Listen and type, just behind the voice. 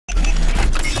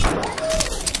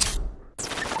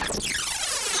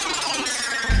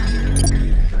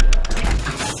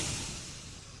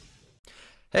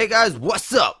Hey guys,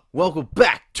 what's up? Welcome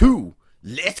back to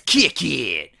Let's Kick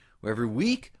It, where every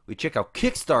week we check out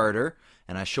Kickstarter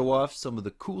and I show off some of the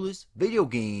coolest video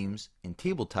games and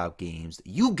tabletop games that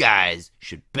you guys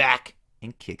should back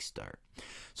and kickstart.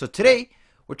 So today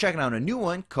we're checking out a new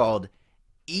one called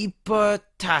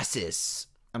Epitasis.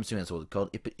 I'm assuming that's what it's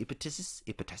called. Epitasis?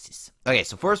 Epitasis. Okay,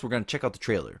 so first we're going to check out the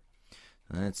trailer.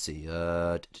 Let's see.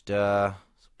 Let's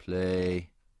play.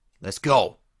 Let's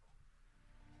go.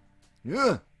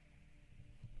 Yeah.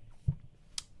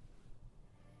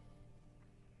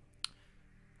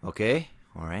 Okay.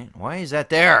 Alright. Why is that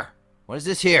there? What is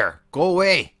this here? Go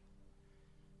away.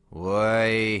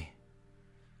 Why?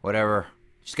 Whatever.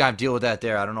 Just gotta deal with that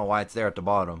there. I don't know why it's there at the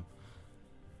bottom.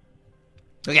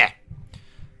 Okay.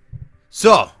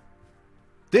 So,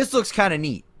 this looks kind of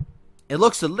neat. It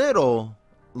looks a little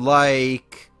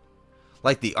like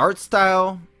the art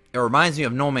style. It reminds me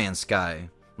of No Man's Sky.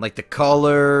 Like the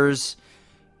colors.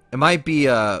 It might be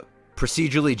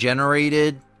procedurally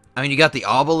generated. I mean, you got the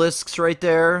obelisks right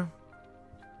there.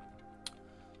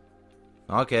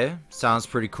 Okay, sounds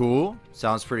pretty cool.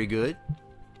 Sounds pretty good.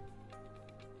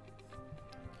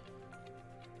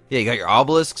 Yeah, you got your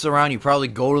obelisks around. You probably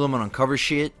go to them and uncover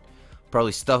shit.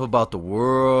 Probably stuff about the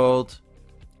world.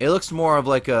 It looks more of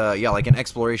like a, yeah, like an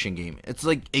exploration game. It's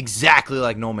like exactly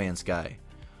like No Man's Sky.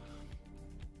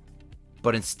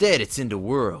 But instead, it's in the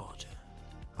world.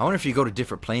 I wonder if you go to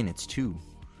different planets, too.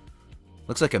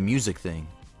 Looks like a music thing.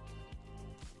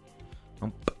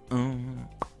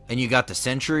 And you got the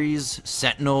sentries,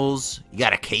 sentinels. You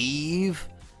got a cave.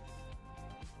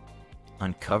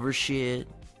 Uncover shit.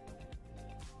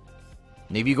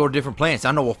 Maybe you go to different planets. I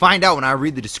don't know. We'll find out when I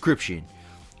read the description.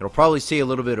 It'll probably say a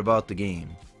little bit about the game.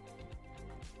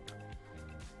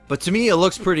 But to me, it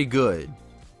looks pretty good.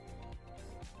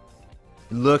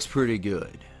 It looks pretty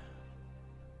good.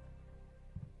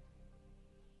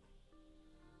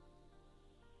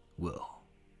 Whoa.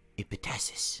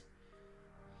 Epitasis.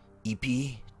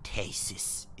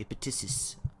 Epitasis.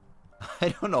 Epitasis. I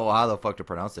don't know how the fuck to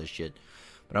pronounce that shit.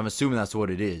 But I'm assuming that's what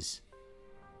it is.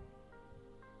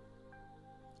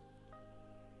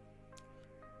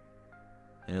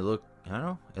 And it look, I don't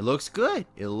know. It looks good.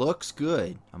 It looks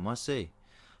good, I must say.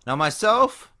 Now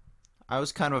myself, I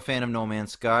was kind of a fan of No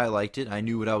Man's Sky. I liked it. I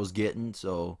knew what I was getting,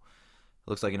 so it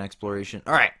looks like an exploration.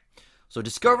 Alright, so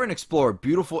discover and explore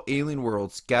beautiful alien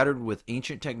worlds scattered with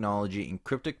ancient technology and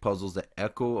cryptic puzzles that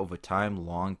echo of a time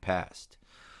long past.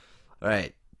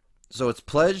 Alright, so it's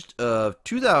pledged of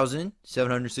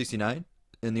 2,769,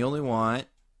 and they only want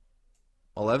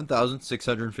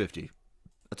 11,650.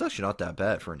 That's actually not that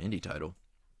bad for an indie title.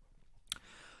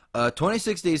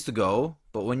 26 days to go,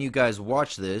 but when you guys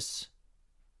watch this,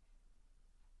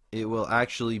 it will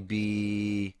actually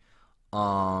be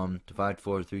divide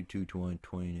 4, 3, 2, 1,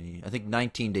 20. I think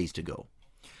 19 days to go.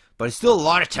 But it's still a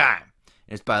lot of time.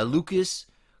 And it's by Lucas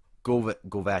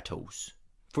Govatos.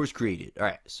 First created.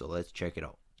 Alright, so let's check it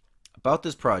out. About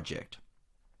this project.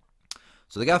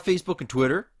 So they got Facebook and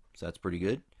Twitter, so that's pretty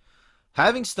good.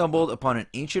 Having stumbled upon an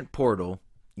ancient portal,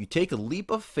 you take a leap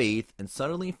of faith and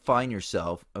suddenly find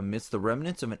yourself amidst the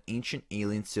remnants of an ancient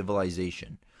alien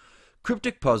civilization.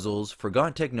 Cryptic puzzles,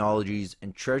 forgotten technologies,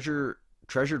 and treasured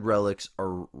relics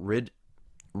are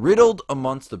riddled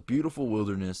amongst the beautiful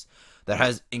wilderness that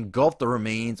has engulfed the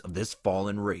remains of this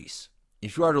fallen race.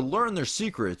 If you are to learn their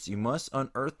secrets, you must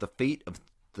unearth the fate of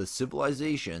the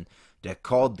civilization that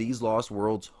called these lost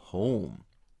worlds home.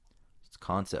 It's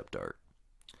concept art.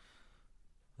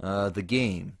 The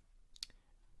game.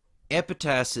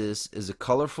 Epitasis is a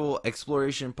colorful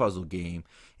exploration puzzle game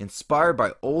inspired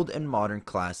by old and modern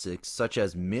classics such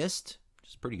as Myst,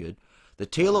 which is pretty good, the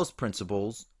Talos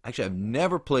principles. Actually, I've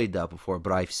never played that before,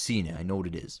 but I've seen it. I know what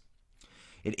it is.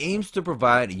 It aims to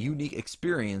provide a unique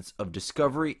experience of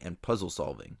discovery and puzzle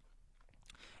solving.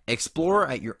 Explore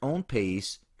at your own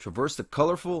pace, traverse the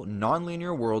colorful,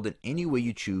 non-linear world in any way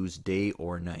you choose, day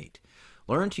or night.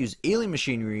 Learn to use alien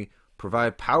machinery,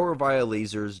 provide power via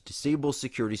lasers, disable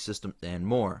security systems, and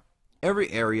more.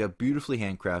 Every area beautifully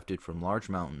handcrafted, from large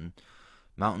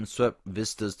mountain-swept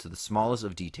vistas to the smallest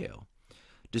of detail.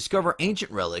 Discover ancient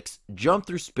relics, jump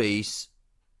through space,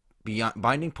 beyond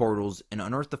binding portals, and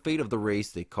unearth the fate of the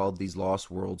race they called these lost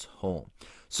worlds home.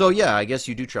 So yeah, I guess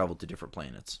you do travel to different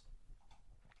planets.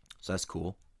 So that's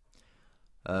cool.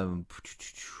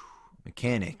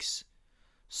 Mechanics.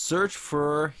 Search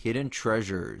for hidden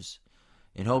treasures.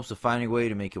 In hopes of finding a way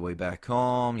to make your way back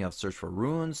home, you have to search for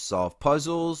runes, solve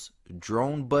puzzles,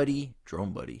 drone buddy.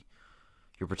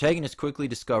 Your protagonist quickly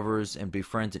discovers and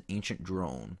befriends an ancient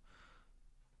drone.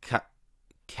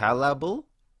 Calable?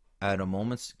 At a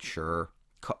moment's... Sure.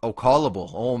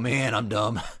 Callable. Oh man, I'm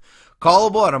dumb.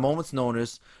 Callable at a moment's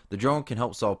notice. The drone can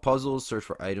help solve puzzles, search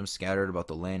for items scattered about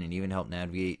the land, and even help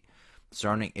navigate the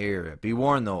surrounding area. Be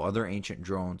warned though, other ancient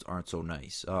drones aren't so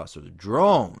nice. So the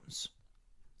drones.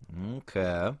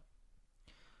 Okay.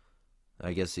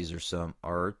 I guess these are some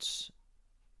arts.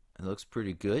 It looks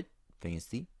pretty good.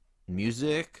 Fancy.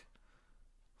 Music.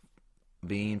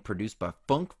 Being produced by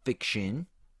Funk Fiction.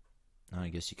 I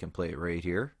guess you can play it right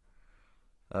here.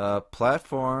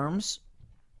 Platforms.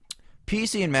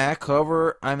 PC and Mac.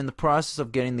 However, I'm in the process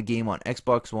of getting the game on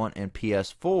Xbox One and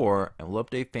PS4, and will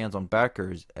update fans on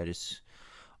backers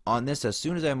on this as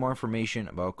soon as I have more information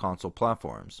about console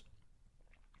platforms.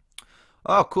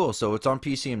 Oh, cool. So it's on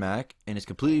PC and Mac, and it's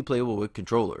completely playable with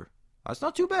controller. That's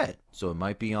not too bad. So it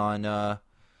might be on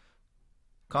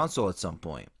console at some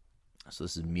point. So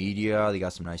this is media. They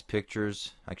got some nice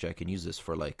pictures. Actually, I can use this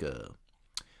for like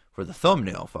for the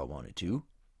thumbnail if I wanted to.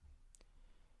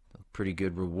 Pretty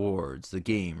good rewards. The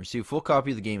game. Receive a full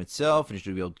copy of the game itself, and you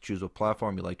should be able to choose what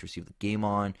platform you'd like to receive the game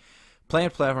on.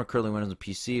 Planned platform currently Windows and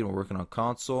PC, and we're working on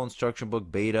console. Instruction book,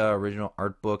 beta, original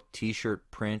art book, t-shirt,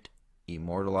 print,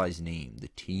 immortalized name, the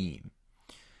team.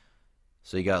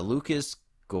 So you got Lucas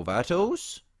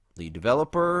Govatos, the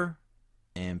developer,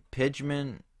 and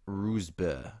Pejman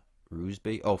Rusbe.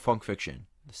 Oh, Funk Fiction,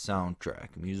 the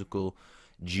soundtrack, musical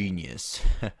genius.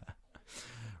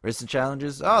 Recent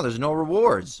challenges. Oh, there's no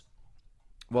rewards.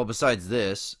 Well, besides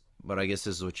this, but I guess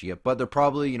this is what you get. But they're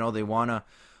probably, you know, they want to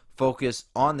focus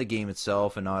on the game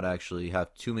itself and not actually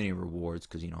have too many rewards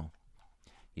because, you know,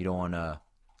 you don't want to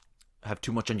have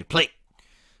too much on your plate.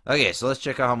 Okay, so let's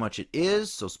check out how much it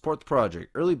is. So support the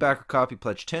project. Early backer copy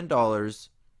pledge $10.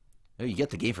 Oh, you get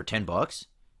the game for $10?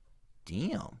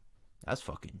 Damn.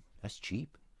 That's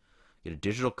cheap. Get a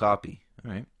digital copy.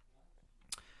 All right.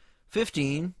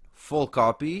 15 full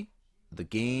copy. The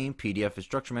game, PDF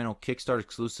instruction manual, Kickstarter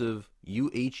exclusive,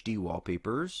 UHD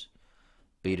wallpapers,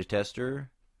 beta tester.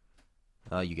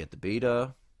 You get the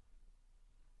beta.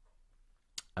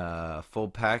 Full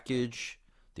package.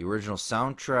 The original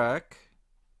soundtrack.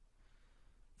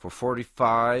 For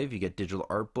 $45, you get digital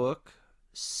art book.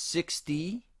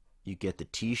 $60, you get the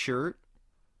t-shirt.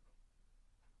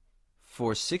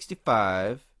 For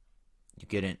 $65, you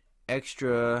get an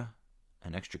extra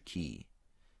key.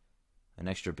 An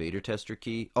extra beta tester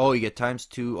key. Oh, you get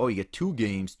 ×2. Oh, you get 2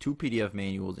 games, 2 PDF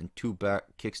manuals, and 2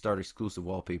 Kickstarter exclusive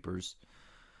wallpapers.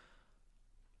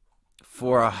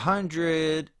 For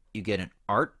 $100, you get an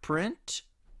art print.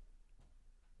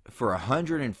 For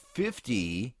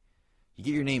 $150, you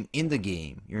get your name in the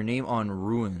game. Your name on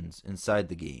ruins inside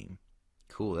the game.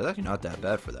 Cool. That's actually not that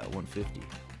bad for that. $150.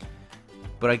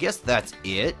 But I guess that's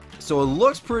it. So it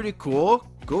looks pretty cool.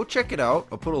 Go check it out.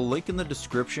 I'll put a link in the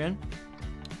description.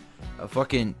 A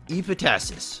fucking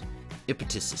Epitasis.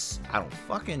 I don't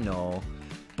fucking know.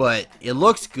 But it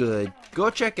looks good.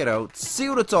 Go check it out. See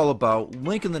what it's all about.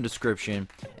 Link in the description.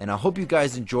 And I hope you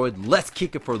guys enjoyed Let's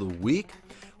Kick It for the week.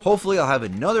 Hopefully I'll have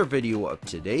another video up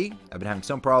today. I've been having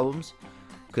some problems.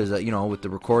 Because, you know, with the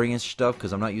recording and stuff.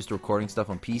 Because I'm not used to recording stuff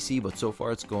on PC. But so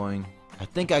far it's going. I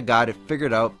think I got it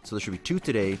figured out. So there should be 2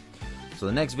 today. So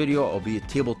the next video will be a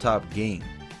tabletop game.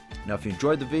 Now, if you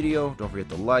enjoyed the video, don't forget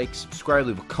to like, subscribe,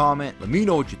 leave a comment. Let me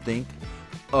know what you think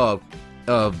of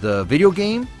the video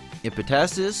game,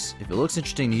 Epitasis. If it looks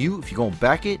interesting to you, if you're going to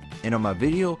back it, and on my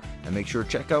video, and make sure to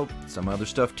check out some other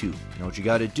stuff too. You know what you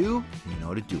got to do, and you know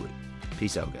how to do it.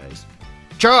 Peace out, guys.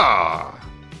 Cha!